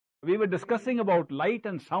We were discussing about light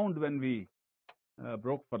and sound when we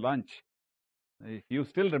broke for lunch. If you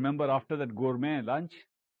still remember after that gourmet lunch,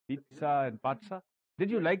 pizza and patsa,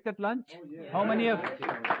 did you like that lunch? Oh, yeah. How many of... Thank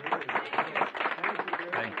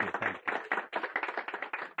you. Thank you.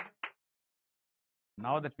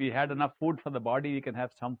 Now that we had enough food for the body, we can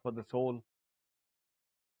have some for the soul.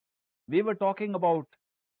 We were talking about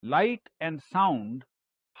light and sound,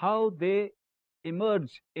 how they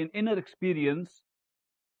emerge in inner experience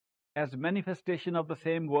as manifestation of the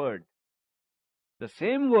same word. The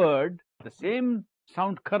same word, the same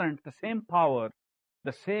sound current, the same power,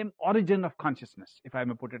 the same origin of consciousness, if I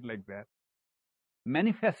may put it like that,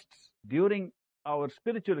 manifests during our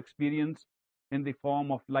spiritual experience in the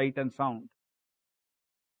form of light and sound.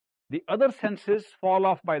 The other senses fall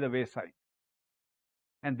off by the wayside.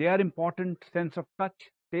 And they are important. Sense of touch,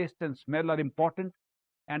 taste and smell are important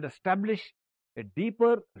and establish a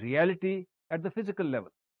deeper reality at the physical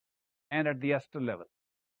level and at the astral level.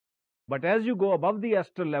 But as you go above the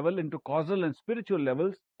astral level into causal and spiritual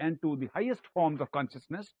levels and to the highest forms of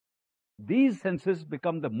consciousness, these senses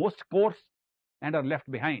become the most coarse and are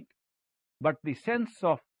left behind. But the sense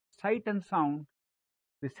of sight and sound,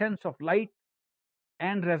 the sense of light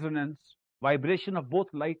and resonance, vibration of both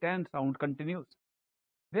light and sound continues.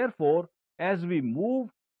 Therefore, as we move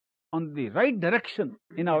on the right direction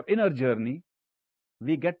in our inner journey,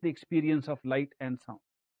 we get the experience of light and sound.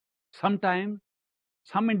 Sometimes,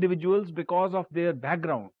 some individuals, because of their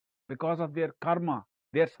background, because of their karma,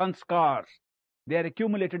 their sanskars, their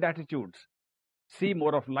accumulated attitudes, see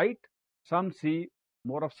more of light, some see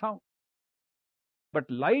more of sound. But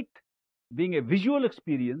light, being a visual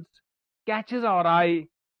experience, catches our eye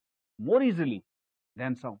more easily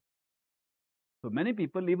than sound. So many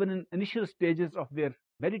people, even in initial stages of their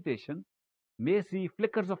meditation, may see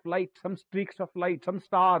flickers of light, some streaks of light, some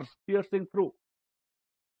stars piercing through.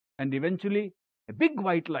 And eventually, a big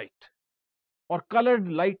white light or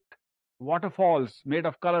colored light, waterfalls made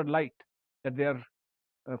of colored light that they are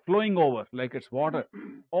flowing over like it's water.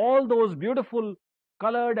 All those beautiful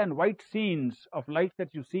colored and white scenes of light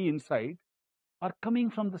that you see inside are coming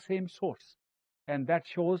from the same source. And that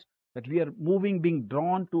shows that we are moving, being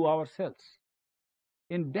drawn to ourselves.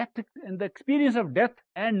 In death, in the experience of death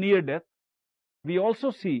and near death, we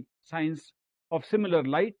also see signs of similar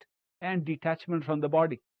light and detachment from the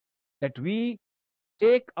body. That we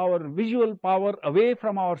take our visual power away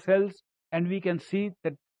from ourselves and we can see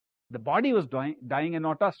that the body was dying and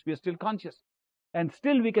not us. We are still conscious. And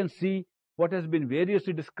still we can see what has been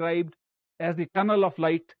variously described as the tunnel of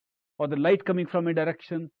light or the light coming from a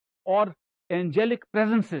direction or angelic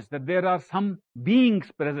presences, that there are some beings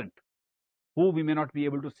present who we may not be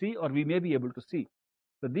able to see or we may be able to see.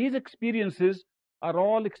 So these experiences are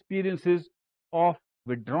all experiences of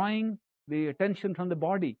withdrawing the attention from the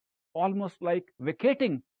body, almost like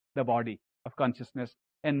vacating the body of consciousness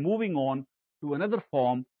and moving on to another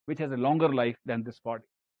form which has a longer life than this body.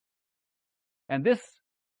 And this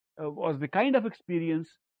was the kind of experience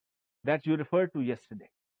that you referred to yesterday.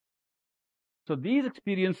 So these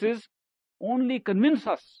experiences only convince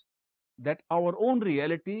us that our own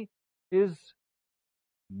reality is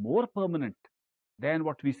more permanent than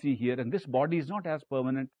what we see here, and this body is not as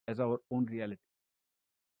permanent as our own reality.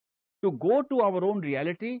 To go to our own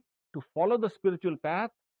reality, to follow the spiritual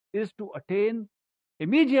path, is to attain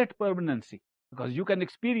immediate permanency, because you can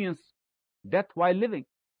experience death while living.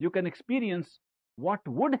 You can experience what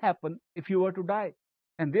would happen if you were to die,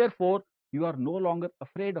 and therefore you are no longer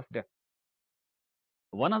afraid of death.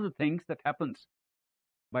 One of the things that happens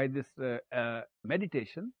by this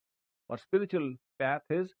meditation or spiritual path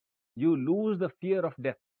is you lose the fear of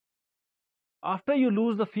death. After you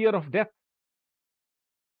lose the fear of death,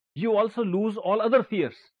 you also lose all other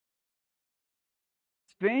fears.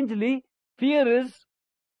 Strangely, fear is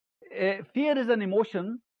an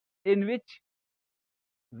emotion in which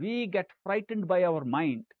we get frightened by our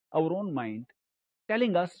mind, our own mind,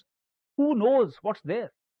 telling us, who knows what's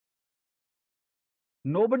there?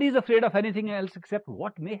 Nobody is afraid of anything else except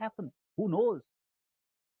what may happen. Who knows?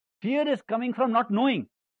 Fear is coming from not knowing.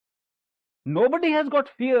 Nobody has got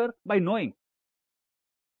fear by knowing.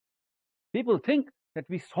 People think that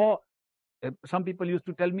we saw, some people used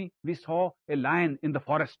to tell me, we saw a lion in the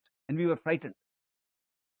forest and we were frightened.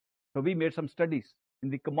 So we made some studies in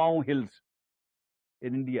the Kamau Hills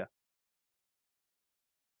in India.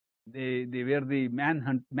 They were the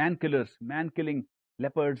man-killers, man-killing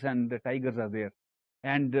leopards and the tigers are there.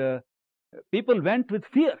 And people went with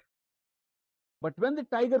fear. But when the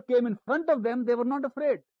tiger came in front of them, they were not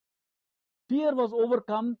afraid. Fear was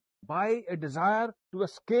overcome by a desire to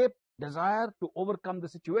escape, desire to overcome the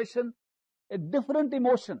situation, a different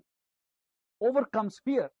emotion overcomes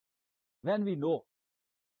fear when we know.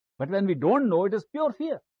 But when we don't know, it is pure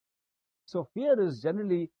fear. So fear is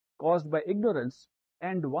generally caused by ignorance.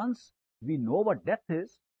 And once we know what death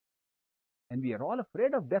is, and we are all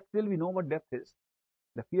afraid of death till we know what death is,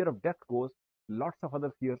 the fear of death goes, lots of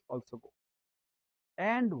other fears also go.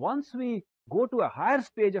 And once we go to a higher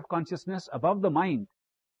stage of consciousness above the mind,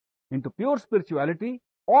 into pure spirituality,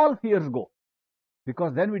 all fears go.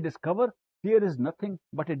 Because then we discover fear is nothing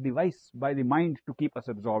but a device by the mind to keep us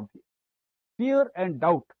absorbed here. Fear and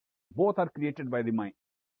doubt, both are created by the mind,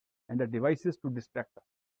 and the devices to distract us.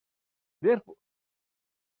 Therefore,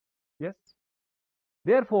 yes,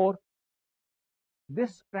 therefore,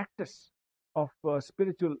 this practice of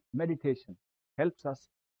spiritual meditation helps us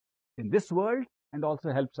in this world and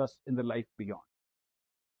also helps us in the life beyond.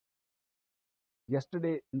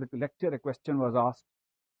 Yesterday in the lecture, a question was asked,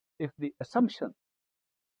 if the assumption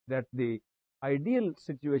that the ideal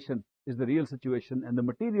situation is the real situation and the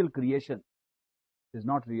material creation is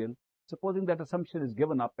not real, supposing that assumption is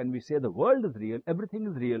given up and we say the world is real, everything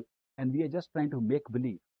is real, and we are just trying to make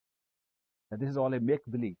believe, that this is all a make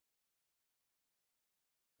believe.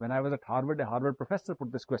 When I was at Harvard, a Harvard professor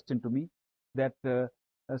put this question to me, that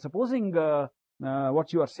supposing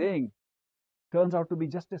what you are saying turns out to be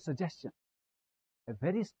just a suggestion, a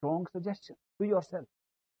very strong suggestion to yourself.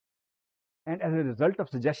 And as a result of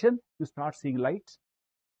suggestion, you start seeing lights,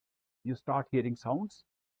 you start hearing sounds,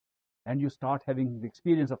 and you start having the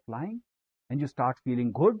experience of flying, and you start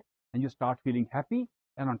feeling good, and you start feeling happy,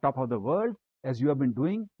 and on top of the world, as you have been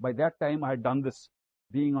doing. By that time, I had done this,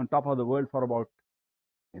 being on top of the world for about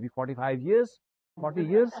maybe 45 years, 40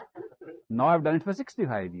 years. Now I've done it for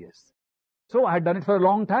 65 years. So I had done it for a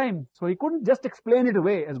long time. So he couldn't just explain it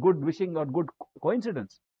away as good wishing or good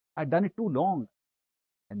coincidence. I'd done it too long.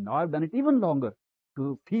 And now I've done it even longer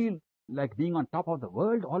to feel like being on top of the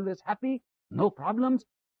world, always happy, no problems.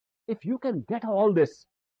 If you can get all this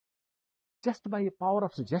just by a power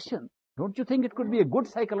of suggestion, don't you think it could be a good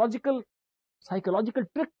psychological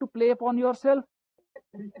trick to play upon yourself?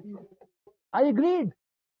 I agreed.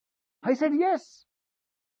 I said, yes,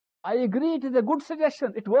 I agree, it is a good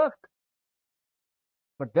suggestion, it worked.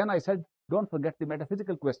 But then I said, don't forget the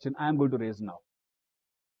metaphysical question I am going to raise now.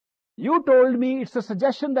 You told me it's a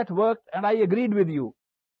suggestion that worked, and I agreed with you.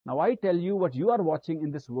 Now I tell you, what you are watching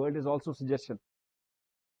in this world is also suggestion.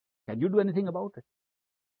 Can you do anything about it?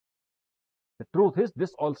 The truth is,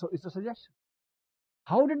 this also is a suggestion.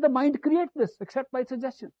 How did the mind create this except by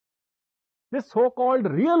suggestion? This so-called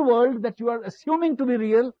real world that you are assuming to be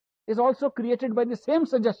real is also created by the same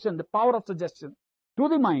suggestion, the power of suggestion to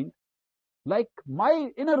the mind, like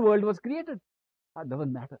my inner world was created. That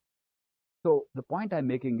doesn't matter. So the point I'm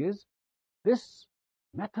making is, this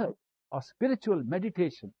method of spiritual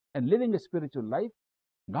meditation and living a spiritual life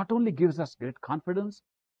not only gives us great confidence,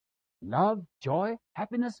 love, joy,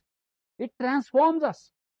 happiness, it transforms us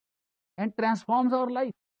and transforms our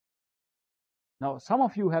life. Now, some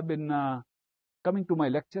of you have been coming to my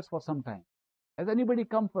lectures for some time. Has anybody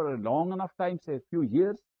come for a long enough time, say a few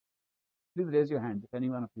years? Please raise your hand if any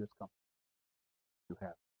one of you has come. You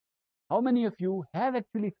have. How many of you have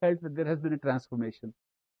actually felt that there has been a transformation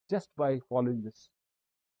just by following this?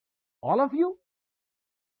 All of you?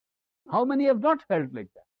 How many have not felt like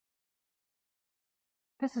that?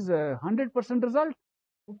 This is a 100% result.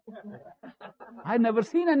 I've never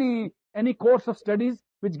seen any course of studies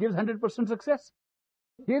which gives 100% success.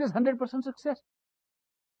 Here is 100% success.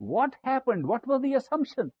 What happened? What was the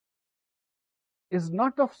assumption? Is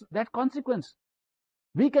not of that consequence.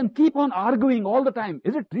 We can keep on arguing all the time.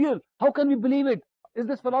 Is it real? How can we believe it? Is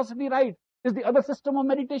this philosophy right? Is the other system of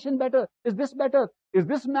meditation better? Is this better? Is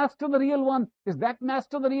this master the real one? Is that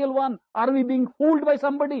master the real one? Are we being fooled by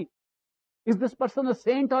somebody? Is this person a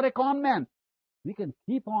saint or a con man? We can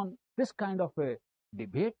keep on this kind of a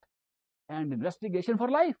debate and investigation for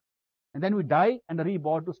life. And then we die and are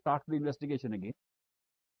reborn to start the investigation again.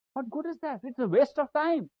 What good is that? It's a waste of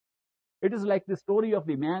time. It is like the story of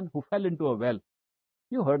the man who fell into a well.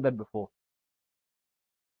 You heard that before.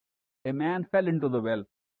 A man fell into the well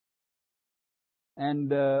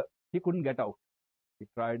and he couldn't get out. He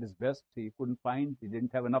tried his best. He couldn't find. He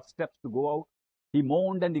didn't have enough steps to go out. He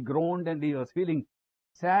moaned and he groaned and he was feeling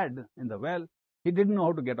sad in the well. He didn't know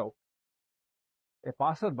how to get out. A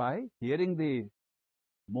passerby, hearing the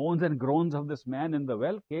moans and groans of this man in the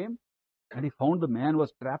well, came and he found the man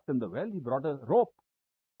was trapped in the well. He brought a rope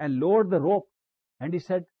and lowered the rope and he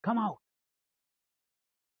said, "Come out."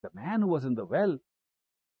 The man who was in the well,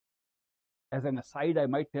 as an aside I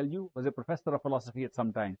might tell you, was a professor of philosophy at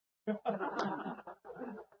some time.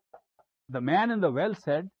 The man in the well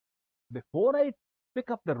said, "Before I pick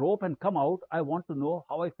up the rope and come out. I want to know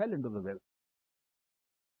how I fell into the well.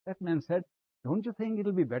 That man said, don't you think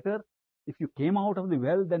it'll be better if you came out of the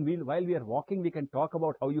well, then while we are walking, we can talk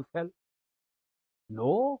about how you fell?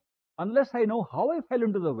 No, unless I know how I fell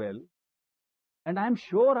into the well, and I'm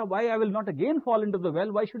sure why I will not again fall into the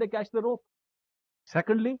well, why should I catch the rope?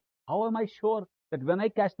 Secondly, how am I sure that when I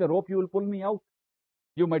catch the rope, you will pull me out?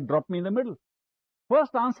 You might drop me in the middle.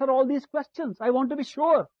 First, answer all these questions. I want to be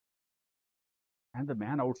sure. And the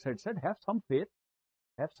man outside said, have some faith,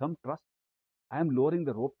 have some trust. I am lowering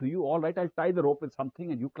the rope to you. All right, I'll tie the rope with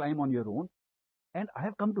something and you climb on your own. And I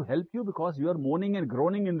have come to help you because you are moaning and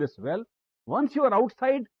groaning in this well. Once you are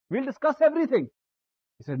outside, we'll discuss everything.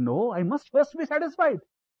 He said, no, I must first be satisfied.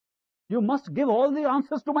 You must give all the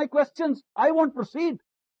answers to my questions. I won't proceed.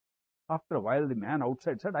 After a while, the man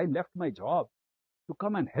outside said, I left my job to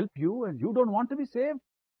come and help you and you don't want to be saved?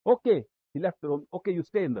 Okay. He left the room. Okay, you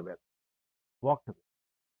stay in the well. Walked away.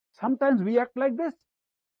 Sometimes we act like this.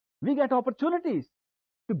 We get opportunities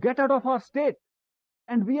to get out of our state.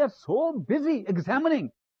 And we are so busy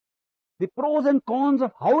examining the pros and cons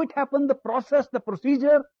of how it happened, the process, the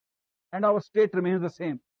procedure, and our state remains the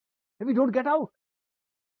same. And we don't get out.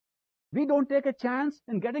 We don't take a chance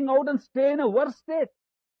in getting out and stay in a worse state.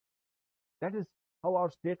 That is how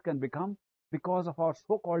our state can become because of our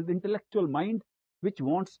so-called intellectual mind, which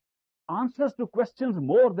wants answers to questions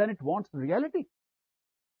more than it wants reality.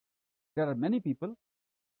 There are many people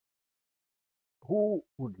who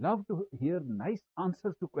would love to hear nice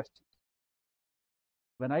answers to questions.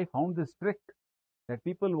 When I found this trick that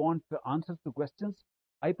people want the answers to questions,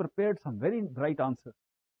 I prepared some very bright answers.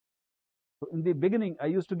 So in the beginning, I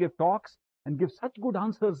used to give talks and give such good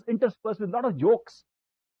answers interspersed with a lot of jokes.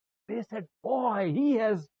 They said, boy,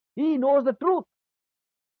 he knows the truth.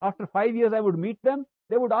 After 5 years, I would meet them.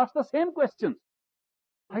 They would ask the same questions.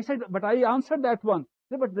 I said, but I answered that one.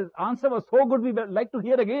 They said, but the answer was so good, we would like to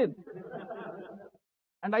hear again.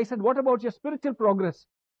 And I said, what about your spiritual progress?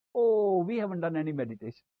 Oh, we haven't done any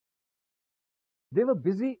meditation. They were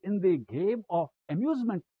busy in the game of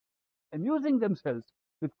amusement, amusing themselves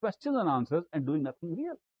with questions and answers and doing nothing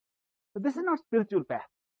real. But this is not spiritual path.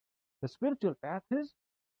 The spiritual path is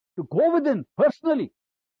to go within personally,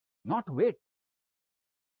 not wait.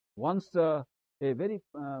 Once a very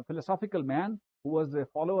philosophical man who was a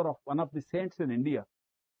follower of one of the saints in India,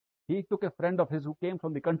 he took a friend of his who came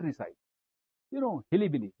from the countryside. You know,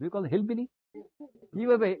 hillbilly. We call it hillbilly. He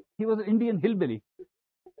was an Indian hillbilly.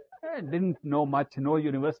 Didn't know much, no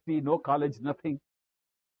university, no college, nothing.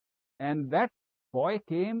 And that boy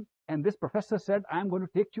came, and this professor said, I'm going to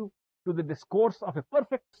take you to the discourse of a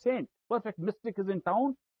perfect saint. Perfect mystic is in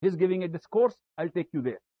town. He's giving a discourse. I'll take you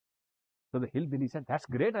there. So the hillbilly said, that's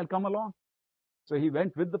great. I'll come along. So he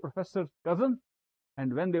went with the professor's cousin.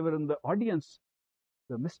 And when they were in the audience,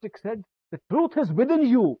 the mystic said, the truth is within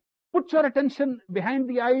you. Put your attention behind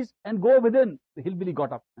the eyes and go within. The hillbilly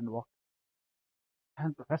got up and walked.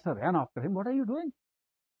 And the professor ran after him. What are you doing?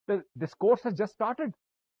 The discourse has just started.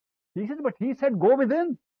 He said, but he said, go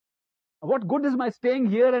within. What good is my staying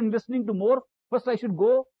here and listening to more? First I should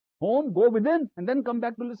go home, go within, and then come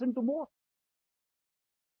back to listen to more.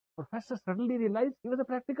 Professor suddenly realized he was a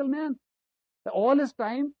practical man. All his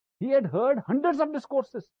time, he had heard hundreds of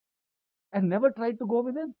discourses and never tried to go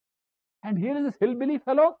within. And here is this hillbilly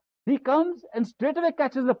fellow. He comes and straight away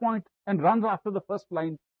catches the point and runs after the first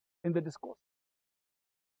line in the discourse.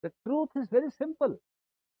 The truth is very simple.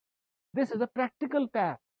 This is a practical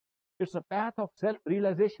path. It's a path of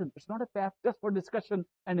self-realization. It's not a path just for discussion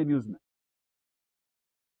and amusement.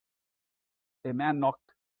 A man knocked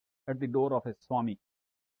at the door of a Swami,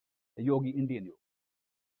 a yogi, Indian yogi.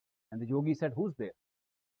 And the yogi said, who's there?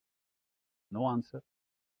 No answer.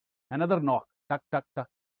 Another knock, tuck, tuck, tuck.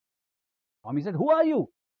 Swami said, who are you?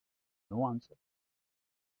 No answer.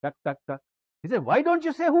 Tuck, tuck, tuck. He said, why don't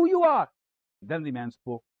you say who you are? Then the man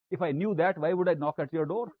spoke. If I knew that, why would I knock at your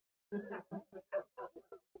door?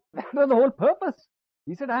 That was the whole purpose.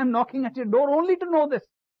 He said, I am knocking at your door only to know this.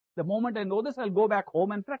 The moment I know this, I'll go back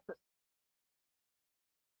home and practice.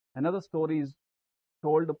 Another story is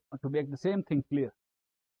told to make the same thing clear.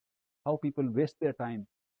 How people waste their time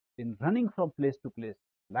in running from place to place,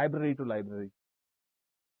 library to library.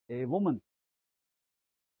 A woman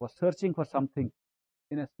was searching for something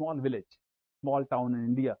in a small village, small town in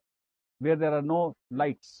India, where there are no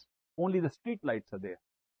lights. Only the street lights are there.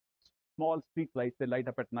 Small street lights, they light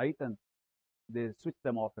up at night and they switch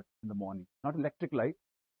them off in the morning. Not electric light,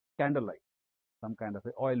 candle light, some kind of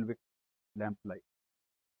oil wick lamp light.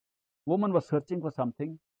 Woman was searching for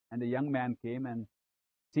something, and a young man came, and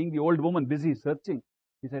seeing the old woman busy searching,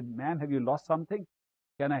 he said, ma'am, have you lost something?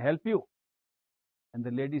 Can I help you? And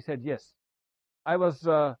the lady said, yes. I was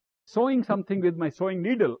sewing something with my sewing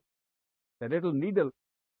needle. The little needle,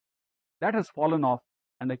 that has fallen off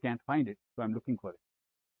and I can't find it. So I'm looking for it.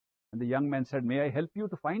 And the young man said, may I help you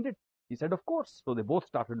to find it? He said, of course. So they both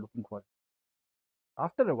started looking for it.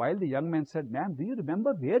 After a while, the young man said, ma'am, do you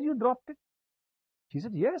remember where you dropped it? She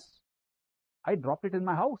said, yes, I dropped it in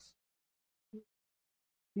my house.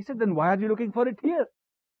 He said, then why are you looking for it here?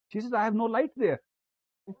 She said, I have no light there.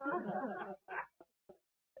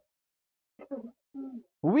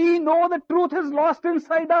 We know the truth is lost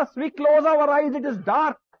inside us. We close our eyes, it is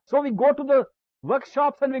dark. So we go to the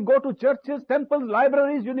workshops and we go to churches, temples,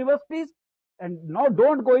 libraries, universities, and now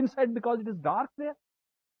don't go inside because it is dark there.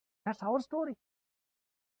 That's our story.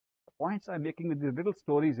 The points I'm making with these little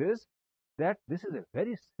stories is that this is a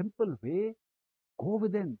very simple way. Go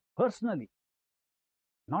within personally,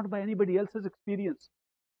 not by anybody else's experience.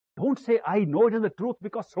 Don't say, I know it is the truth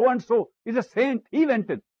because so and so is a saint, he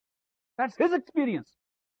went in. That's his experience.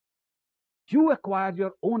 You acquire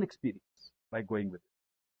your own experience by going with it.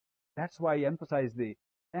 That's why I emphasize the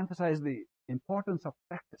importance of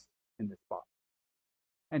practice in this path.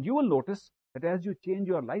 And you will notice that as you change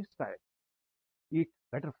your lifestyle, eat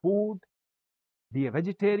better food, be a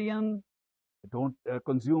vegetarian, don't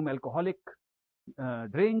consume alcoholic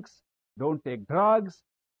drinks, don't take drugs,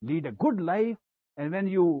 lead a good life, and when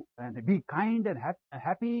you be kind and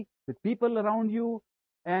happy with people around you,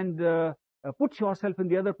 and put yourself in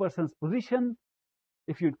the other person's position.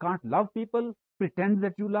 If you can't love people, pretend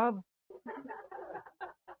that you love.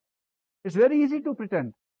 It's very easy to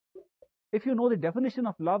pretend. If you know the definition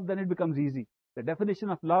of love, then it becomes easy. The definition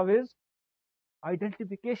of love is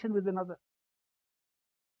identification with another.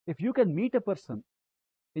 If you can meet a person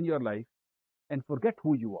in your life and forget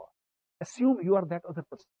who you are, assume you are that other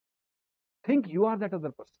person. Think you are that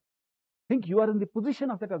other person. Think you are in the position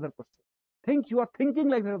of that other person. Think you are thinking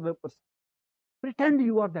like that other person. Pretend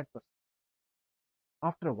you are that person.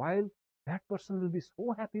 After a while, that person will be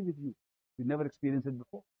so happy with you. You never experienced it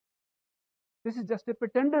before. This is just a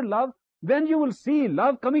pretended love. When you will see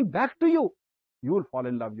love coming back to you, you will fall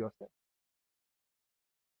in love yourself.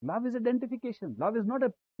 Love is identification. Love is not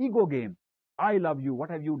an ego game. I love you. What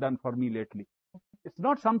have you done for me lately? It's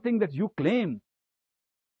not something that you claim.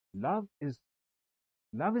 Love is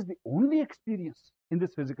the only experience in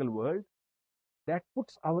this physical world that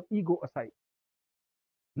puts our ego aside.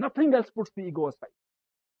 Nothing else puts the ego aside.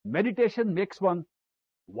 Meditation makes one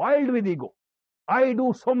wild with ego. I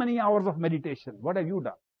do so many hours of meditation. What have you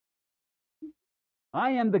done?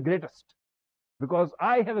 I am the greatest because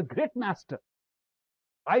I have a great master.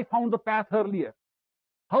 I found the path earlier.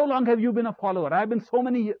 How long have you been a follower? I've been so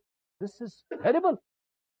many years. This is terrible.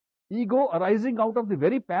 Ego arising out of the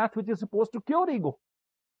very path which is supposed to cure ego.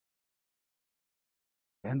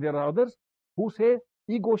 And there are others who say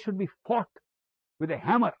ego should be fought with a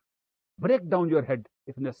hammer. Break down your head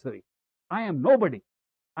if necessary. I am nobody.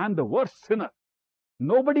 I am the worst sinner.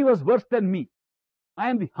 Nobody was worse than me. I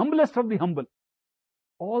am the humblest of the humble.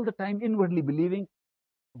 All the time inwardly believing,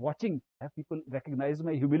 watching, have people recognize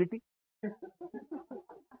my humility?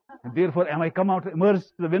 And therefore, am I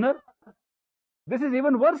emerged the winner? This is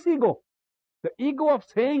even worse ego. The ego of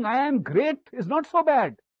saying I am great is not so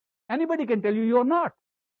bad. Anybody can tell you you are not.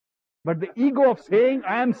 But the ego of saying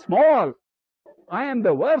I am small, I am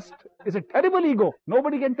the worst, is a terrible ego.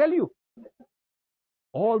 Nobody can tell you.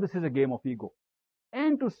 All this is a game of ego.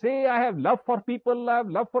 And to say I have love for people, I have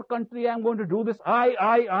love for country, I am going to do this,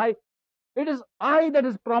 I. It is I that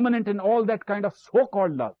is prominent in all that kind of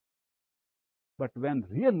so-called love. But when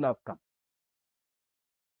real love comes,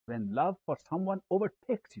 when love for someone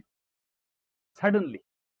overtakes you, suddenly,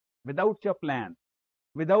 without your plan,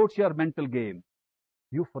 without your mental game,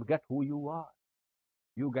 you forget who you are.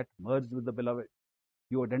 You get merged with the beloved.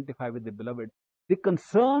 You identify with the beloved. The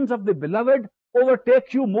concerns of the beloved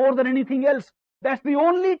overtake you more than anything else. That's the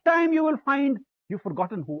only time you will find you've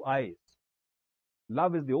forgotten who I is.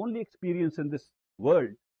 Love is the only experience in this world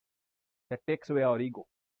that takes away our ego.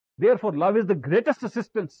 Therefore, love is the greatest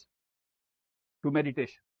assistance to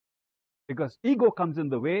meditation. Because ego comes in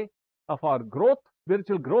the way of our growth,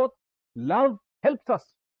 spiritual growth. Love helps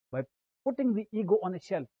us by putting the ego on a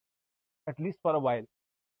shelf, at least for a while,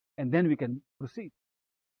 and then we can proceed.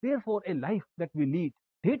 Therefore, a life that we lead,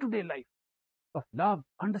 day-to-day life of love,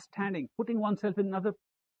 understanding, putting oneself in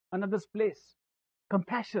another's place,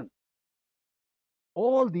 compassion,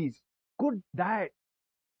 all these, good diet,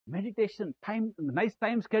 meditation, time, nice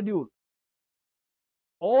time schedule,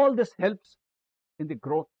 all this helps in the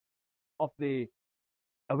growth of the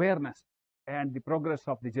awareness and the progress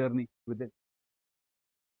of the journey within.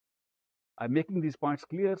 I'm making these points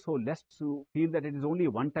clear so lest you feel that it is only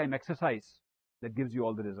a one-time exercise that gives you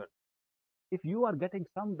all the result. If you are getting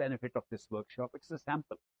some benefit of this workshop, it's a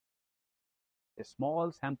sample, a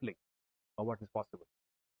small sampling of what is possible.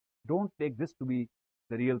 Don't take this to be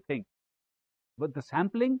the real thing. But the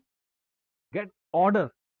sampling, get order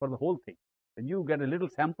for the whole thing. When you get a little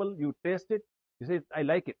sample, you taste it, you say, I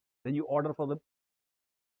like it. Then you order for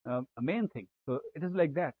the main thing. So it is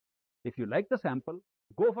like that. If you like the sample,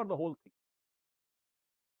 go for the whole thing.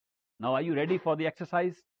 Now, are you ready for the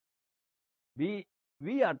exercise? We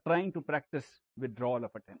are trying to practice withdrawal of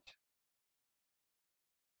attention.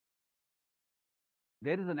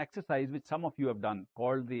 There is an exercise which some of you have done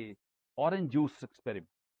called the orange juice experiment.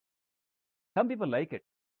 Some people like it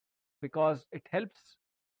because it helps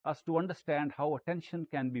us to understand how attention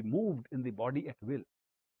can be moved in the body at will.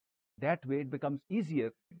 That way it becomes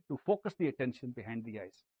easier to focus the attention behind the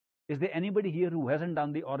eyes. Is there anybody here who hasn't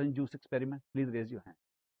done the orange juice experiment? Please raise your hand.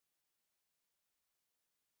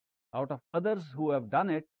 Out of others who have done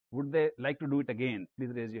it, would they like to do it again?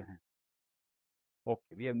 Please raise your hand.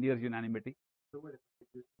 Okay, we have near unanimity.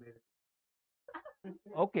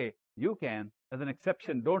 Okay, you can. As an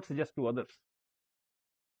exception, don't suggest to others.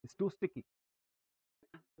 It's too sticky.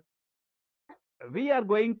 We are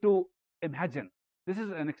going to imagine. This is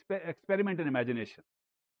an experiment in imagination.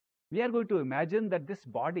 We are going to imagine that this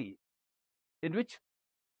body, in which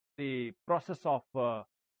the process of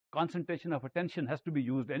concentration of attention has to be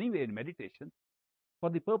used anyway in meditation, for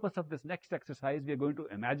the purpose of this next exercise, we are going to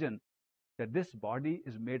imagine that this body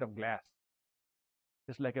is made of glass.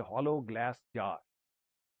 It's like a hollow glass jar.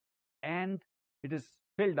 And it is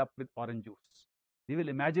filled up with orange juice. We will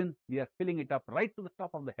imagine we are filling it up right to the top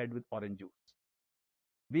of the head with orange juice.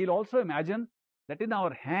 We'll also imagine that in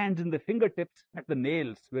our hands, in the fingertips, at the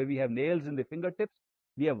nails, where we have nails in the fingertips,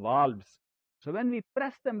 we have valves. So when we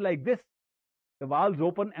press them like this, the valves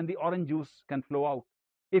open and the orange juice can flow out.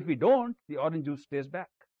 If we don't, the orange juice stays back.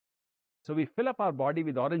 So we fill up our body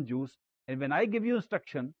with orange juice, and when I give you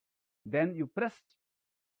instruction, then you press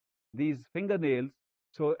these fingernails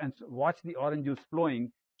and watch the orange juice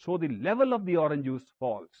flowing, so the level of the orange juice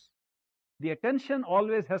falls. The attention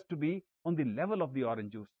always has to be on the level of the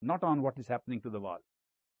orange juice, not on what is happening to the valve.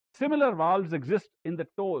 Similar valves exist in the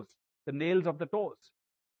toes, the nails of the toes.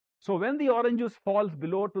 So when the orange juice falls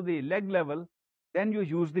below to the leg level, then you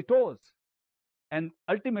use the toes. And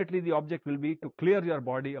ultimately the object will be to clear your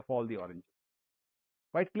body of all the orange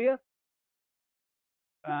juice. Quite clear?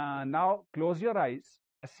 Now close your eyes.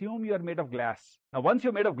 Assume you are made of glass. Now once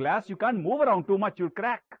you're made of glass, you can't move around too much, you'll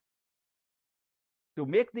crack. To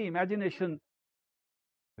make the imagination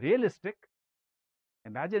realistic,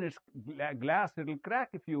 imagine it's glass, it'll crack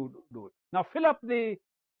if you do it. Now fill up the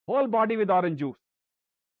whole body with orange juice.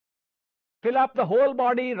 Fill up the whole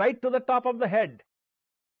body right to the top of the head.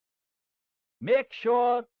 Make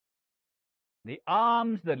sure the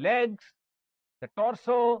arms, the legs, the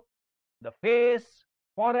torso, the face,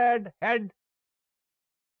 forehead, head,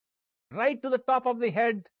 right to the top of the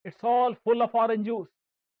head, it's all full of orange juice.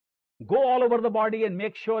 Go all over the body and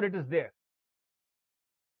make sure it is there.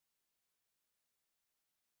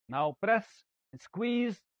 Now press and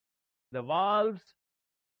squeeze the valves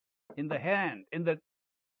in the hand, in the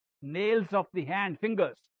nails of the hand,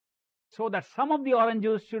 fingers, so that some of the orange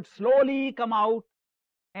juice should slowly come out,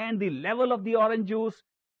 and the level of the orange juice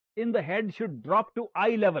in the head should drop to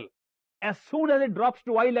eye level. As soon as it drops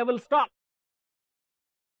to eye level, stop.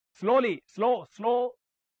 Slowly, slow,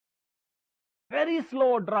 very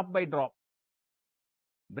slow, drop by drop.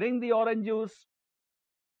 Bring the orange juice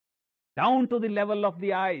down to the level of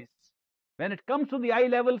the eyes. When it comes to the eye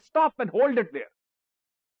level, stop and hold it there.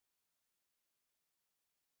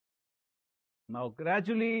 Now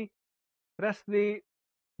gradually press the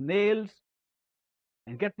nails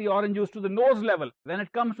and get the orange juice to the nose level. When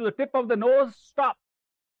it comes to the tip of the nose, stop.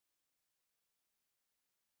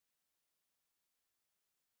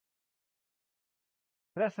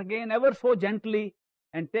 Press again ever so gently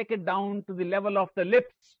and take it down to the level of the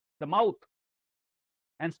lips, the mouth,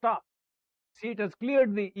 and stop. See, it has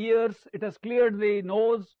cleared the ears, it has cleared the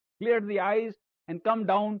nose, cleared the eyes, and come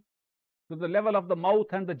down to the level of the mouth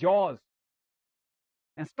and the jaws.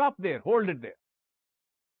 And stop there, hold it there.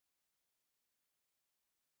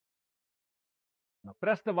 Now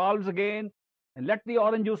press the valves again and let the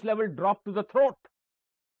orange juice level drop to the throat.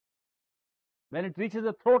 When it reaches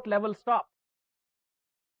the throat level, stop.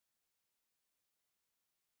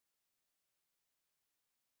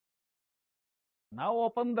 Now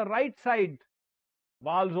open the right side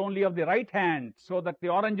valves only of the right hand, so that the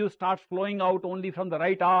orange juice starts flowing out only from the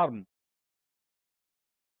right arm.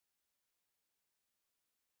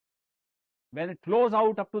 When it flows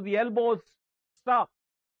out up to the elbows, stop.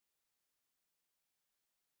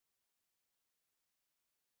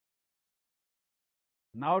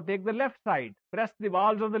 Now take the left side. Press the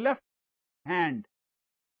valves of the left hand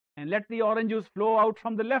and let the orange juice flow out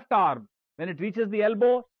from the left arm. When it reaches the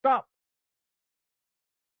elbow, stop.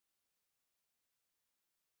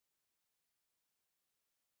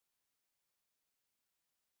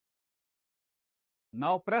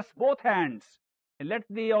 Now press both hands and let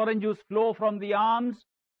the orange juice flow from the arms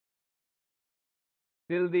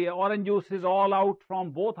till the orange juice is all out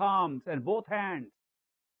from both arms and both hands.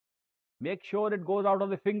 Make sure it goes out of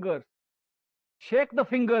the fingers. Shake the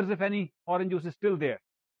fingers if any orange juice is still there.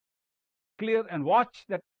 Clear, and watch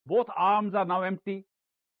that both arms are now empty.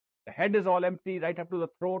 The head is all empty right up to the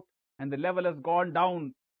throat, and the level has gone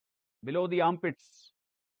down below the armpits.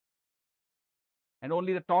 And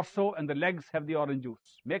only the torso and the legs have the orange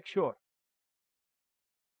juice. Make sure.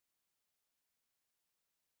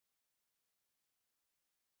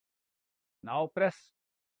 Now press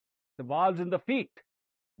the valves in the feet.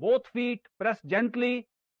 Both feet press gently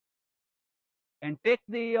and take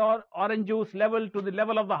the orange juice level to the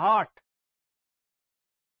level of the heart.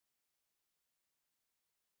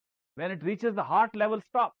 When it reaches the heart level,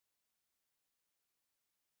 stop.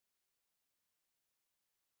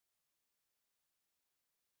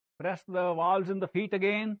 Press the valves in the feet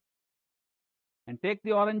again and take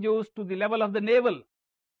the orange juice to the level of the navel, in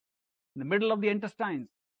the middle of the intestines,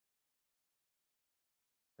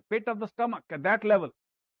 the pit of the stomach, at that level,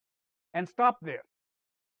 and stop there.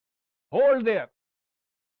 Hold there.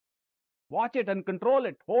 Watch it and control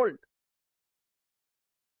it. Hold.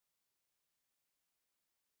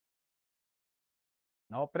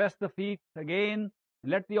 Now press the feet again.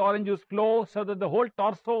 Let the orange juice flow so that the whole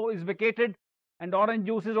torso is vacated and orange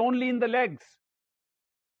juice is only in the legs.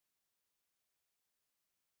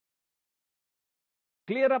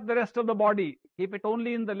 Clear up the rest of the body. Keep it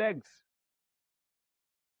only in the legs.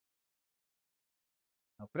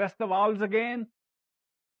 Now press the valves again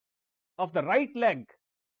of the right leg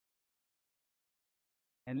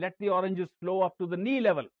and let the orange juice flow up to the knee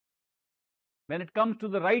level. When it comes to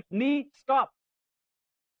the right knee, stop.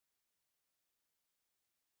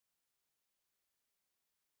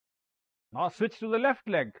 Now switch to the left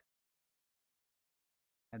leg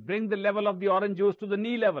and bring the level of the orange juice to the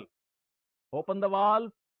knee level. Open the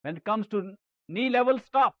valve. When it comes to knee level,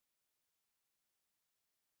 stop.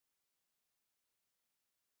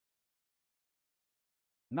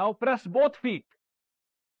 Now press both feet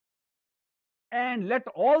and let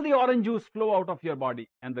all the orange juice flow out of your body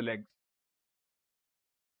and the legs.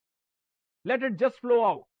 Let it just flow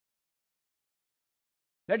out.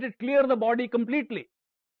 Let it clear the body completely.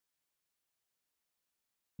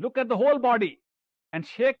 Look at the whole body and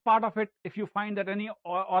shake part of it if you find that any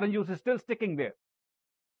orange juice is still sticking there.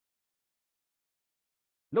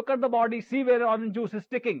 Look at the body, see where orange juice is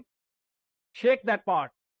sticking. Shake that part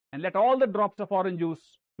and let all the drops of orange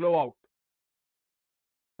juice flow out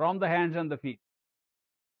from the hands and the feet.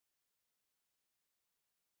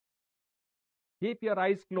 Keep your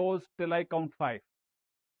eyes closed till I count 5.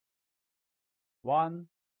 1,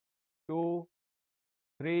 2,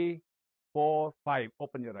 3, 4, 5.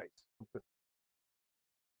 Open your eyes.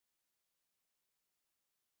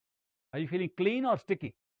 Are you feeling clean or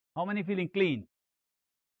sticky? How many feeling clean?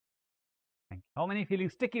 How many feeling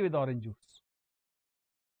sticky with orange juice?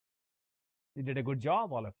 You did a good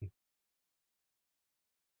job, all of you.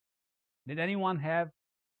 Did anyone have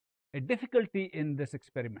a difficulty in this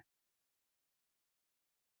experiment?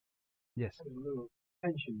 Yes. A little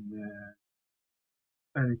tension there,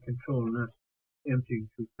 trying to control, not emptying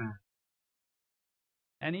too fast.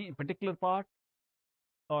 Any particular part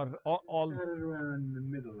or all? Started around the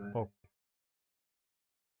middle. Okay.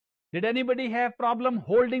 Did anybody have problem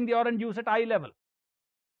holding the orange juice at eye level?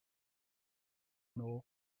 No.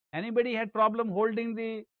 Anybody had problem holding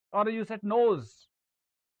the orange juice at nose,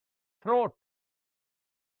 throat,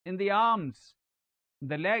 in the arms,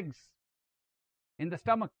 the legs, in the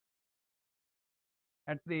stomach,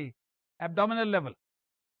 at the abdominal level?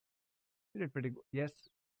 You did pretty good. Yes.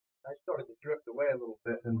 I started to drift away a little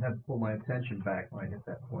bit and had to pull my attention back when I hit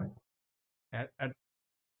that point.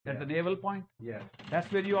 At the navel point? Yeah.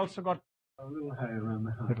 That's where you also got A little high around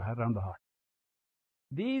the a heart. little around the heart.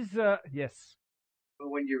 These, yes. But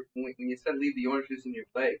when you said leave the orange juice in your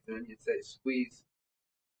leg, then you say squeeze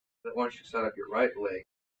the orange juice out of your right leg.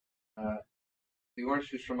 The orange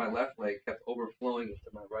juice from my left leg kept overflowing into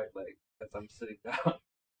my right leg as I'm sitting down.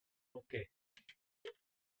 Okay.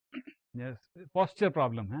 Yes. Posture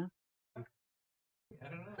problem, huh? I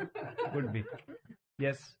don't know. Could be.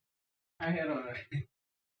 Yes. I had a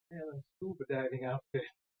had a scuba diving outfit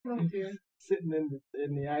sitting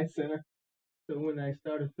in the eye center. So when I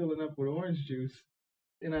started filling up with orange juice,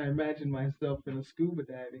 then I imagined myself in a scuba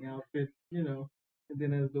diving outfit, And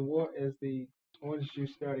then as the orange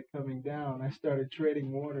juice started coming down, I started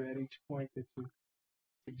treading water at each point that you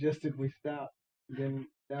suggested we stop. And then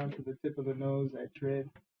down to the tip of the nose, I tread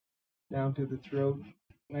down to the throat,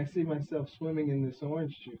 and I see myself swimming in this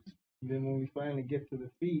orange juice. And then when we finally get to the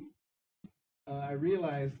feet, I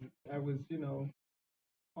realized that I was,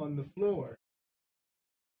 on the floor,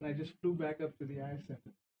 and I just flew back up to the eye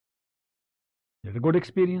center. You had a good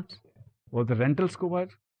experience? Was the rental scuba?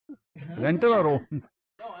 Rental or own?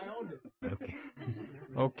 No, I owned it. Okay.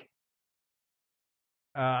 Okay.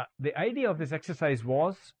 The idea of this exercise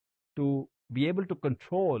was to be able to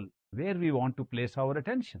control where we want to place our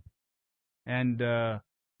attention. And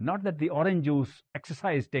not that the orange juice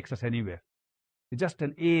exercise takes us anywhere. It's just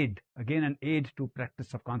an aid, again, an aid to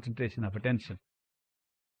practice of concentration of attention.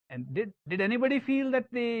 And did anybody feel that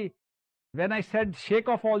when I said shake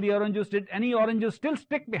off all the orange juice, did any orange juice still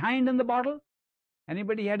stick behind in the bottle?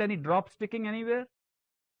 Anybody had any drops sticking anywhere?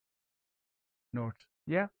 No.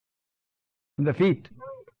 Yeah? In the feet?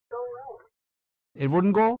 It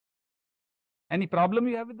wouldn't go? Any problem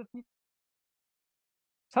you have with the feet?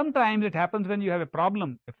 Sometimes it happens when you have a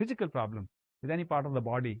problem, a physical problem with any part of the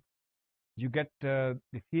body. You get the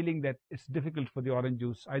feeling that it's difficult for the orange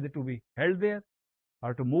juice either to be held there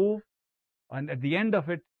or to move, and at the end of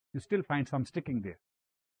it, you still find some sticking there.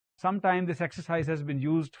 Sometimes this exercise has been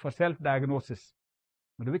used for self-diagnosis,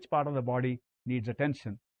 which part of the body needs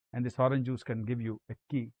attention, and this orange juice can give you a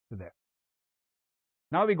key to that.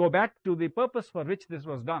 Now we go back to the purpose for which this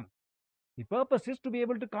was done. The purpose is to be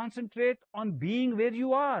able to concentrate on being where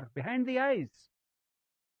you are, behind the eyes,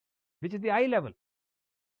 which is the eye level.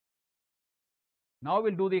 Now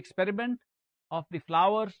we'll do the experiment of the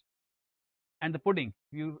flowers and the pudding.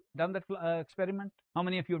 You've done that experiment? How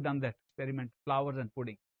many of you have done that experiment, flowers and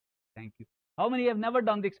pudding? Thank you. How many have never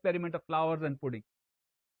done the experiment of flowers and pudding?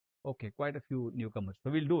 Okay, quite a few newcomers.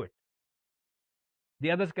 So we'll do it.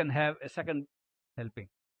 The others can have a second helping.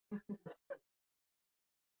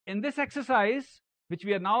 In this exercise, which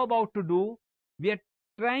we are now about to do, we are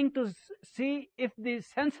trying to see if the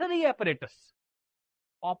sensory apparatus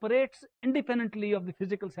operates independently of the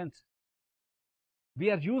physical senses. We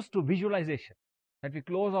are used to visualization, that we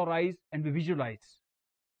close our eyes and we visualize.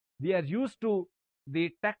 We are used to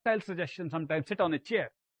the tactile suggestion, sometimes sit on a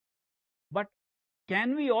chair. But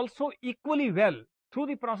can we also equally well, through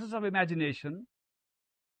the process of imagination,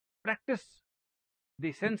 practice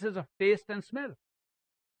the senses of taste and smell?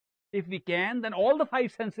 If we can, then all the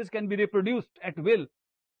five senses can be reproduced at will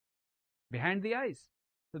behind the eyes.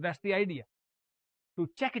 So that's the idea, to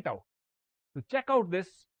check it out. To check out this,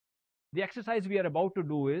 the exercise we are about to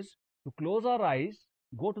do is to close our eyes,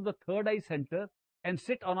 go to the third eye center, and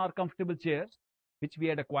sit on our comfortable chairs, which we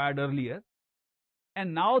had acquired earlier.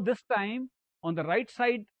 And now this time, on the right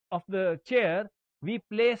side of the chair, we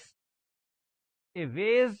place a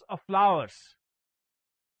vase of flowers,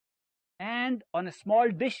 and on a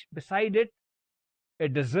small dish beside it, a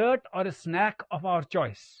dessert or a snack of our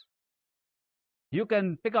choice. You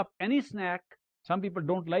can pick up any snack. Some people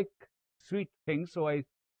don't like sweet things, so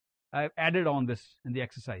I've added on this in the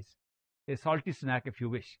exercise. A salty snack if you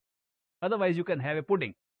wish. Otherwise, you can have a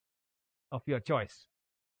pudding of your choice.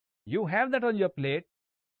 You have that on your plate,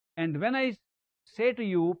 and when I say to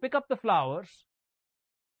you, pick up the flowers,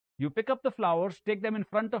 you pick up the flowers, take them in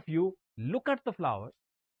front of you, look at the flowers,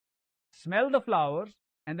 smell the flowers,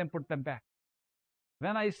 and then put them back.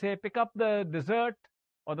 When I say pick up the dessert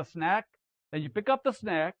or the snack, then you pick up the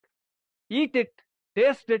snack, eat it,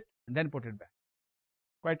 taste it, and then put it back.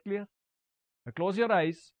 Quite clear? Now close your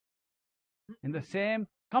eyes in the same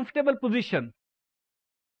comfortable position.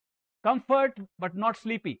 Comfort, but not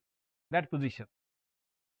sleepy. That position.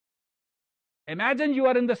 Imagine you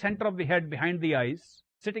are in the center of the head, behind the eyes,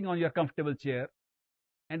 sitting on your comfortable chair,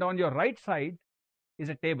 and on your right side is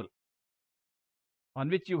a table on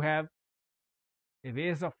which you have a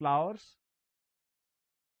vase of flowers,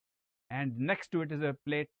 and next to it is a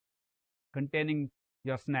plate containing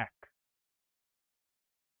your snack.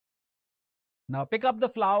 Now pick up the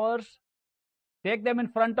flowers, take them in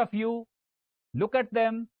front of you, look at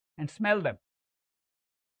them, and smell them.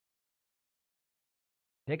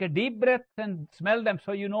 Take a deep breath and smell them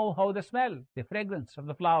so you know how they smell, the fragrance of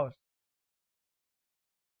the flowers.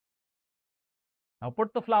 Now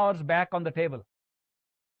put the flowers back on the table.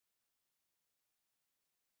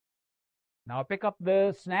 Now pick up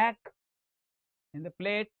the snack in the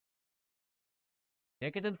plate,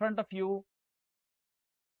 take it in front of you,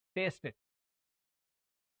 taste it.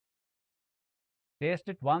 Taste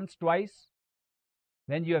it once, twice.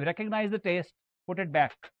 When you have recognized the taste, put it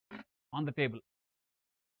back on the table.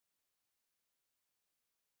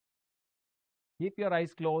 Keep your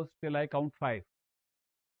eyes closed till I count 5.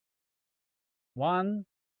 1,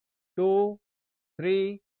 2,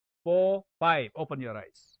 3, 4, 5. Open your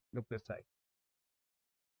eyes. Look this side.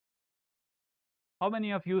 How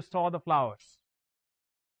many of you saw the flowers?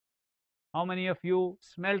 How many of you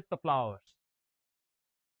smelt the flowers?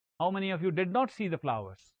 How many of you did not see the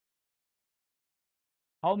flowers?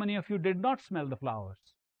 How many of you did not smell the flowers?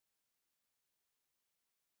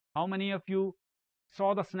 How many of you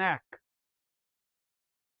saw the snack?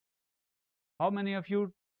 How many of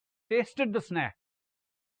you tasted the snack?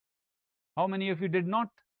 How many of you did not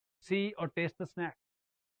see or taste the snack?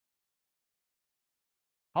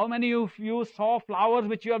 How many of you saw flowers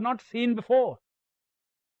which you have not seen before?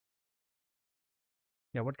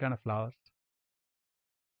 Yeah, what kind of flowers?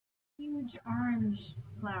 Huge orange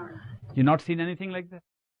flowers. You not seen anything like that?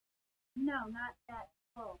 No, not that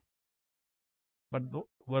full. But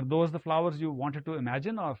were those the flowers you wanted to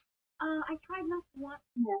imagine, or? I tried not to want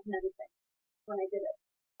to imagine everything when I did it.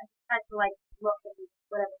 I tried to like look at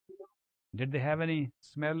whatever you want. Did they have any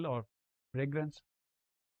smell or fragrance?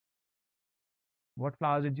 What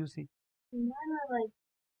flowers did you see? Mine are like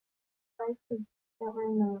stripes that were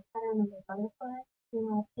in the pattern of a butterfly. You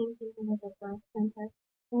know, pink and like a black center.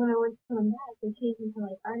 And when I went to put them back, they changed into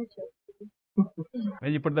like artichokes.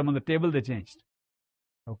 When you put them on the table, they changed.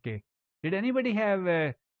 Okay. Did anybody have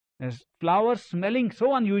a flower smelling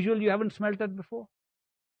so unusual you haven't smelled that before?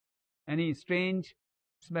 Any strange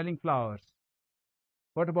smelling flowers?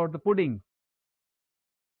 What about the pudding?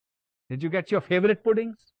 Did you get your favorite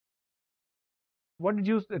puddings? What did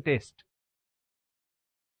you taste?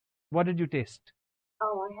 What did you taste?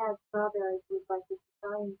 Oh, I had strawberries with like this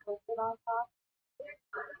Italian custard on top.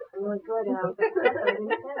 Really good, and I was upset that I didn't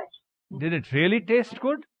finish. Did it really taste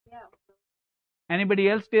good? Yeah. Anybody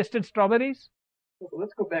else tasted strawberries?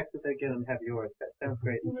 Let's go back to that again and have yours. That sounds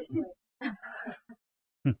great.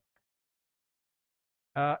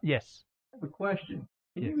 Yes. I have a question.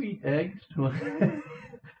 Can Yes. you eat eggs?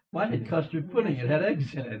 Mine had custard pudding. It had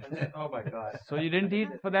eggs in it. Oh my God. So you didn't eat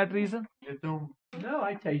for that reason? No,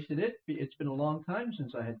 I tasted it. It's been a long time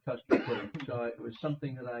since I had custard pudding, so it was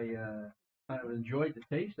something that I kind of enjoyed the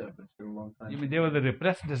taste of. It's been a long time. You mean there was a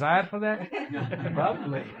repressed desire for that?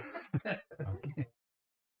 Probably.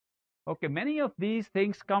 Okay, many of these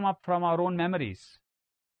things come up from our own memories,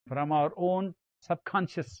 from our own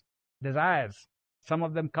subconscious desires. Some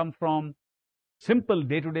of them come from simple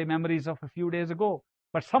day-to-day memories of a few days ago,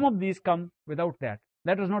 but some of these come without that.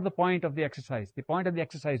 That was not the point of the exercise. The point of the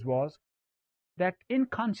exercise was that in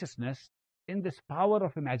consciousness, in this power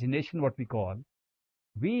of imagination, what we call,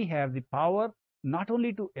 we have the power not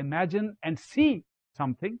only to imagine and see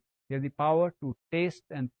something, we have the power to taste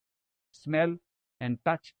and smell and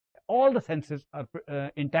touch. All the senses are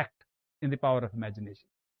intact in the power of imagination.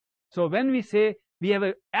 So when we say we have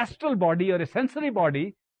an astral body or a sensory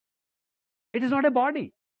body, it is not a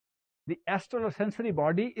body. The astral or sensory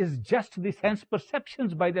body is just the sense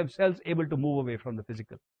perceptions by themselves able to move away from the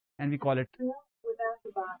physical. And we call it, Without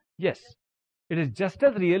the body. yes, it is just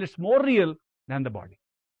as real, it's more real than the body.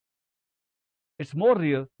 It's more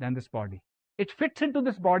real than this body. It fits into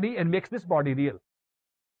this body and makes this body real.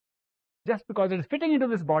 Just because it is fitting into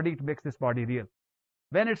this body, it makes this body real.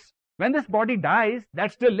 When this body dies,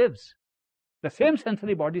 that still lives. The same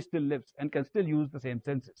sensory body still lives and can still use the same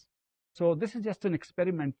senses. So this is just an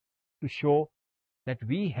experiment to show that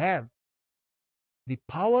we have the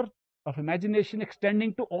power of imagination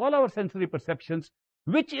extending to all our sensory perceptions,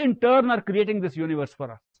 which in turn are creating this universe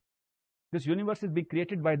for us. This universe is being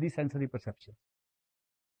created by these sensory perceptions.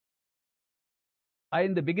 I,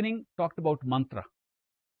 in the beginning, talked about mantra.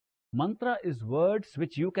 Mantra is words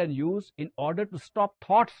which you can use in order to stop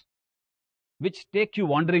thoughts which take you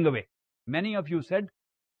wandering away. Many of you said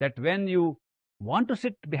that when you want to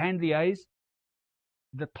sit behind the eyes,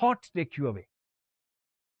 the thoughts take you away.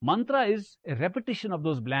 Mantra is a repetition of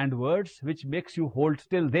those bland words which makes you hold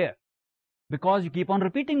still there because you keep on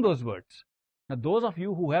repeating those words. Now, those of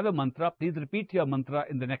you who have a mantra, please repeat your mantra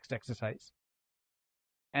in the next exercise.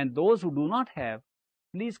 And those who do not have,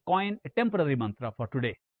 please coin a temporary mantra for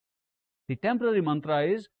today. The temporary mantra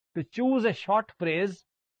is to choose a short phrase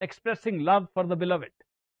expressing love for the beloved.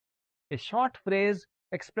 A short phrase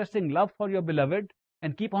expressing love for your beloved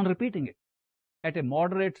and keep on repeating it at a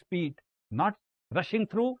moderate speed, not rushing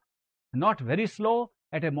through, not very slow.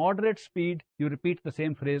 At a moderate speed, you repeat the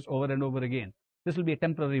same phrase over and over again. This will be a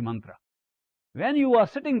temporary mantra. When you are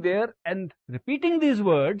sitting there and repeating these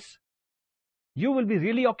words, you will be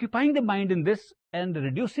really occupying the mind in this and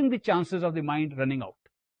reducing the chances of the mind running out.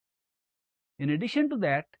 In addition to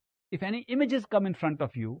that, if any images come in front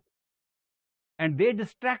of you and they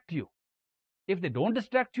distract you, if they don't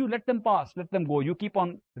distract you, let them pass, let them go. You keep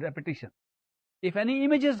on repetition. If any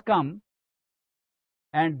images come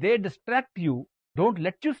and they distract you, don't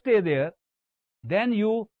let you stay there, then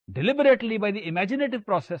you deliberately, by the imaginative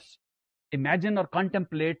process, imagine or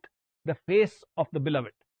contemplate the face of the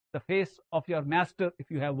beloved, the face of your master, if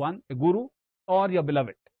you have one, a guru, or your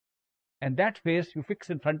beloved. And that face you fix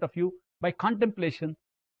in front of you by contemplation.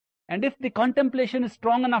 And if the contemplation is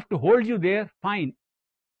strong enough to hold you there, fine.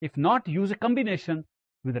 If not, use a combination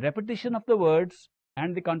with the repetition of the words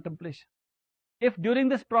and the contemplation. If during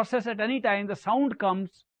this process at any time the sound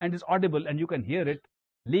comes and is audible and you can hear it,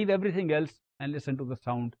 leave everything else and listen to the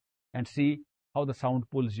sound and see how the sound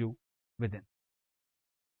pulls you within.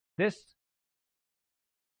 This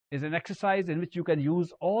is an exercise in which you can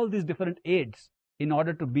use all these different aids in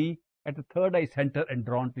order to be at the third eye center and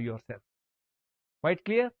drawn to yourself. Quite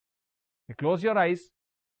clear? You close your eyes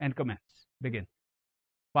and commence. Begin.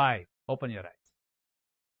 5. Open your eyes.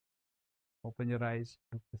 Open your eyes.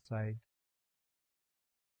 Look to the side.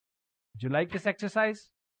 Did you like this exercise?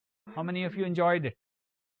 How many of you enjoyed it?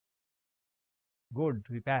 Good,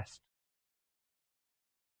 we passed.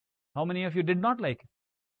 How many of you did not like it?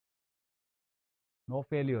 No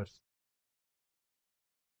failures.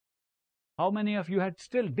 How many of you had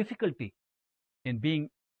still difficulty in being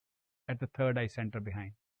at the third eye center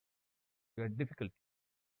behind? You had difficulty.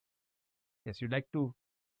 Yes, you'd like to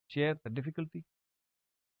share the difficulty?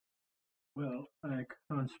 Well, I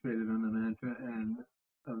concentrated on the mantra and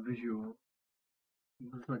a visual.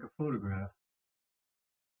 It was like a photograph.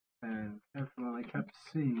 And after a while, I kept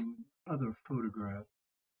seeing other photographs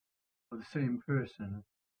of the same person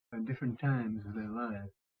at different times of their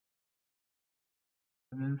lives.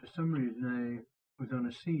 And then for some reason, I was on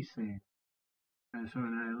a sea scene. I saw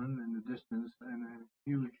an island in the distance and a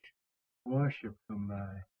huge warship come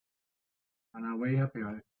by. On our way up here,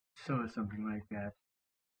 I saw something like that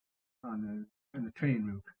on the train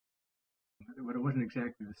route. But it wasn't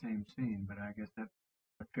exactly the same scene, but I guess that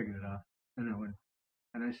I figured it out.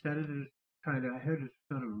 And I started to I heard it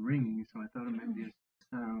sort of ringing, so I thought it might be a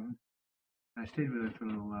sound. I stayed with it for a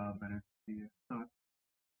little while, but the thought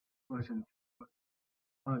wasn't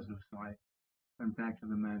positive, so I went back to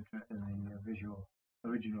the mantra and the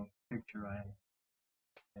original picture I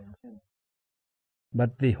intended.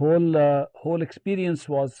 But the whole experience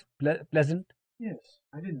was pleasant? Yes,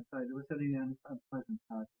 I didn't find there was any unpleasant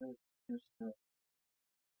part. Just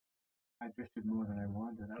I drifted more than I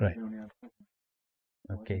wanted. That was the only unpleasant.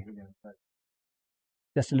 Okay.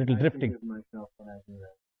 Just a little drifting. I forgive myself when I do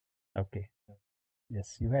that. Okay.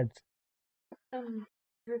 Yes, you had some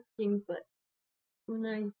drifting, but when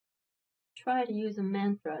I try to use a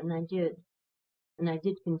mantra, and I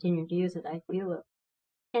did continue to use it, I feel a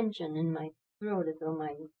tension in my throat as though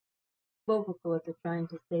my vocal cords are trying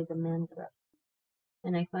to say the mantra.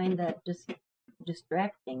 And I find that just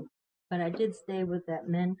distracting. But I did stay with that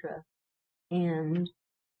mantra, and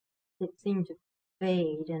it seemed to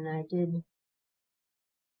fade, and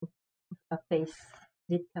a face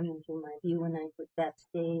did come into my view, and that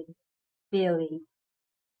stayed fairly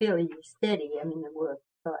steady. I mean, there were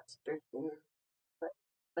thoughts drifting, but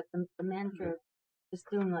the mantra is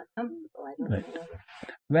still not comfortable. I don't know whether.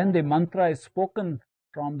 When the mantra is spoken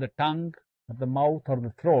from the tongue, or the mouth, or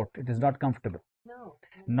the throat, it is not comfortable. No.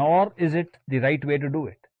 Nor is it the right way to do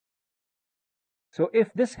it. So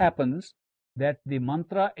if this happens, that the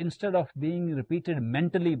mantra, instead of being repeated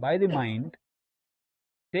mentally by the mind,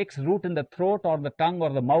 takes root in the throat or the tongue or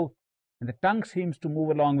the mouth, and the tongue seems to move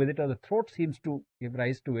along with it, or the throat seems to give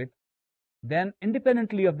rise to it, then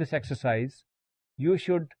independently of this exercise, you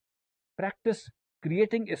should practice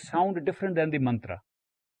creating a sound different than the mantra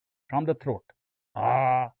from the throat.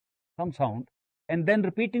 Some sound, and then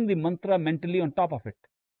repeating the mantra mentally on top of it.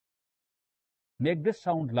 Make this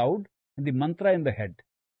sound loud and the mantra in the head.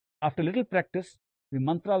 After little practice, the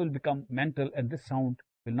mantra will become mental and this sound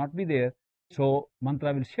will not be there. So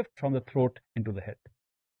mantra will shift from the throat into the head.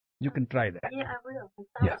 You can try that. Yeah, I will. It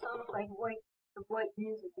sounds almost like white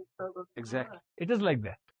music. Exactly. It is like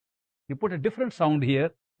that. You put a different sound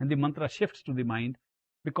here and the mantra shifts to the mind,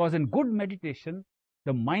 because in good meditation,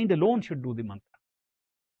 the mind alone should do the mantra.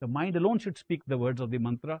 The mind alone should speak the words of the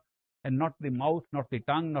mantra, and not the mouth, not the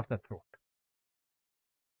tongue, not the throat.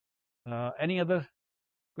 Any other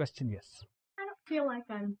question? Yes. I don't feel like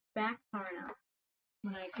I'm back far enough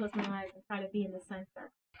when I close my eyes and try to be in the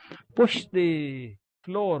center. Push the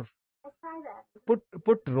floor. I'll try that.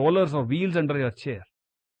 Put rollers or wheels under your chair.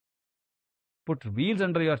 Put wheels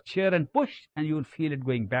under your chair and push, and you will feel it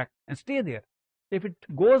going back, and stay there. If it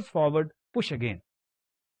goes forward, push again.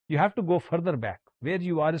 You have to go further back. Where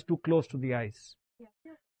you are is too close to the eyes.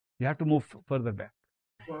 You have to move further back.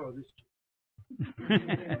 Wow, this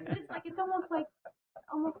It's almost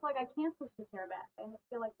like I can't push the chair back. I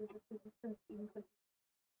feel like there's this resistance even to.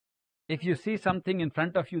 If you see something in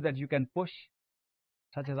front of you that you can push,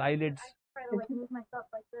 such as eyelids, I try to move myself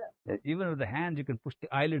like this. even with the hands, you can push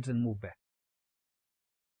the eyelids and move back.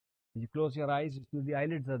 You close your eyes, you see the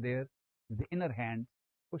eyelids are there, with the inner hand,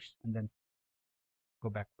 push and then go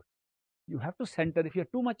backwards. You have to center. If you're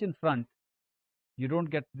too much in front, you don't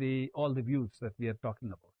get all the views that we are talking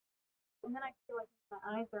about. And then I feel like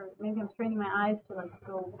my eyes are, maybe I'm straining my eyes to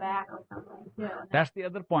go back or something too. That's the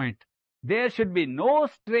other point. There should be no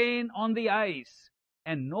strain on the eyes,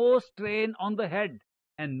 and no strain on the head,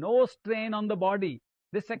 and no strain on the body.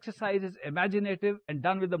 This exercise is imaginative and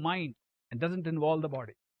done with the mind and doesn't involve the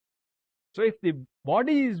body. So if the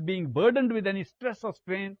body is being burdened with any stress or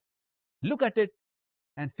strain, look at it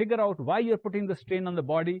and figure out why you're putting the strain on the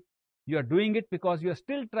body. You are doing it because you are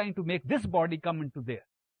still trying to make this body come into there.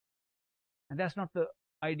 And that's not the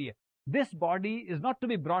idea. This body is not to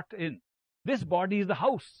be brought in. This body is the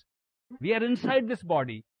house. We are inside this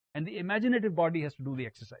body, and the imaginative body has to do the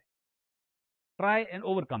exercise. Try and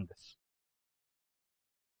overcome this.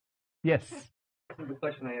 Yes. This is the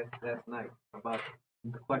question I asked last night about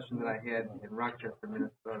the question that I had in Rochester,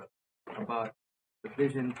 Minnesota, about the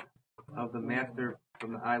vision of the master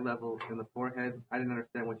from the eye level in the forehead. I didn't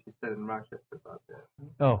understand what you said in Rochester about that.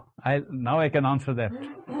 Oh, now I can answer that.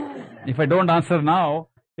 If I don't answer now,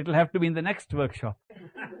 it'll have to be in the next workshop.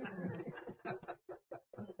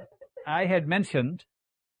 I had mentioned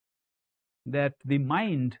that the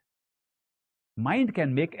mind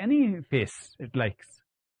can make any face it likes.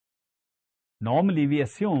 Normally, we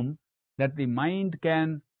assume that the mind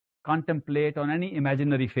can contemplate on any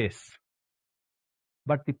imaginary face.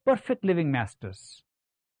 But the perfect living masters,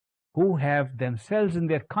 who have themselves in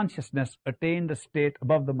their consciousness attained a state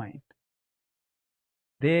above the mind,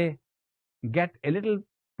 they get a little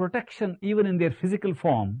protection even in their physical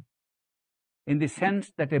form, in the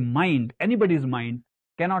sense that a mind, anybody's mind,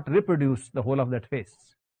 cannot reproduce the whole of that face.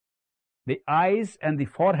 The eyes and the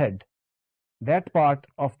forehead, that part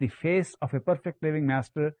of the face of a perfect living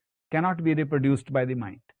master, cannot be reproduced by the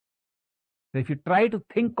mind. So if you try to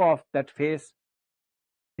think of that face,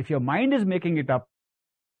 if your mind is making it up,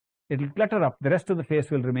 it will clutter up. The rest of the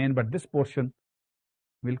face will remain, but this portion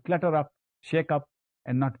will clutter up, shake up,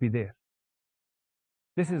 and not be there.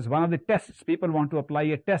 This is one of the tests. People want to apply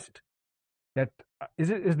a test. That is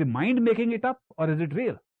the mind making it up, or is it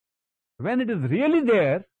real? When it is really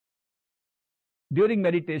there, during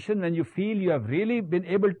meditation, when you feel you have really been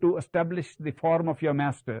able to establish the form of your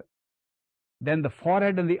master, then the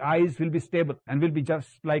forehead and the eyes will be stable and will be just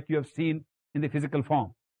like you have seen in the physical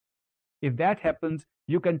form. If that happens,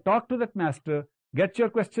 you can talk to that master, get your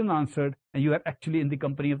question answered, and you are actually in the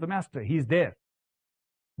company of the master. He is there.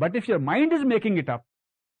 But if your mind is making it up,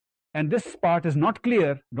 and this part is not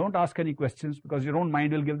clear, don't ask any questions, because your own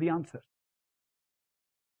mind will give the answer.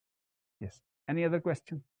 Yes. Any other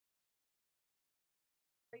question?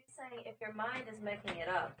 Are you saying if your mind is making it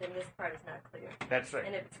up, then this part is not clear? That's right.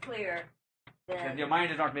 And if it's clear, then And your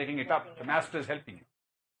mind is not making it up. The master is helping you.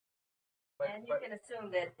 and you can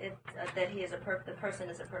assume that that he is the person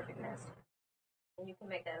is a perfect master, and you can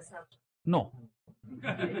make that assumption. No.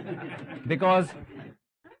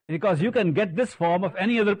 because you can get this form of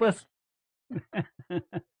any other person.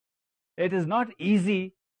 It is not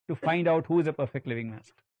easy to find out who is a perfect living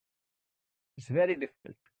master. It's very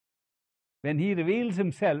difficult. When he reveals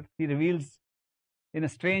himself, he reveals in a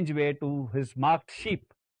strange way to his marked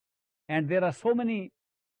sheep. And there are so many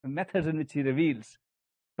methods in which he reveals.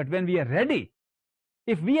 But when we are ready,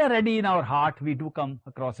 if we are ready in our heart, we do come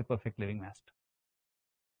across a perfect living master.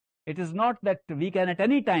 It is not that we can at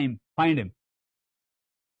any time find him.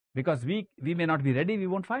 Because we may not be ready, we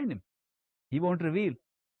won't find him. He won't reveal.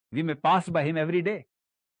 We may pass by him every day.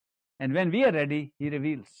 And when we are ready, he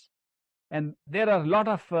reveals. And there are a lot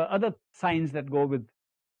of other signs that go with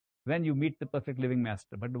when you meet the perfect living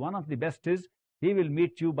master. But one of the best is, he will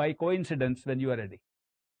meet you by coincidence when you are ready.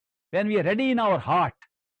 When we are ready in our heart,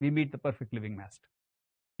 we meet the perfect living master.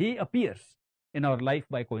 He appears in our life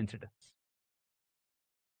by coincidence.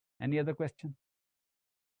 Any other question?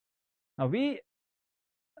 Now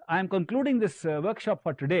I am concluding this workshop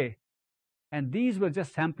for today, and these were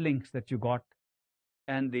just samplings that you got.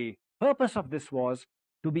 And the purpose of this was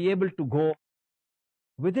to be able to go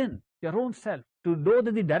within your own self, to know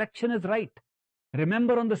that the direction is right.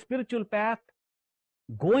 Remember, on the spiritual path,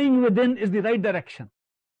 Going within is the right direction.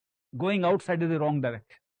 Going outside is the wrong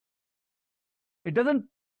direction. It doesn't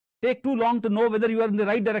take too long to know whether you are in the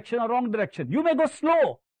right direction or wrong direction. You may go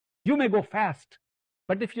slow, you may go fast,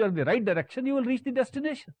 but if you are in the right direction, you will reach the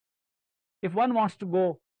destination. If one wants to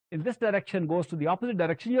go in this direction, goes to the opposite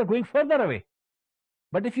direction, you are going further away.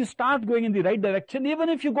 But if you start going in the right direction, even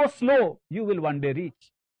if you go slow, you will one day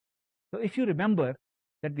reach. So if you remember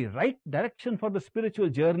that the right direction for the spiritual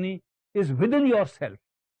journey is within yourself,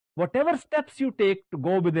 whatever steps you take to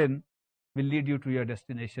go within will lead you to your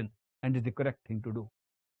destination and is the correct thing to do.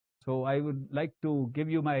 So I would like to give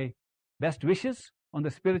you my best wishes on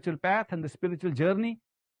the spiritual path and the spiritual journey,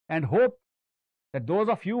 and hope that those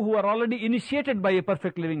of you who are already initiated by a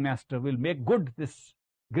perfect living master will make good this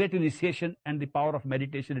great initiation and the power of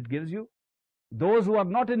meditation it gives you. Those who are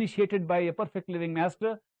not initiated by a perfect living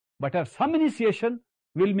master but have some initiation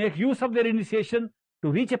will make use of their initiation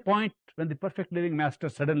to reach a point when the perfect living master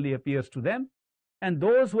suddenly appears to them. And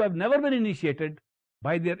those who have never been initiated,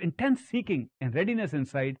 by their intense seeking and readiness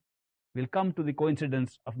inside, will come to the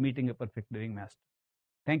coincidence of meeting a perfect living master.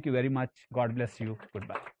 Thank you very much. God bless you.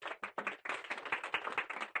 Goodbye.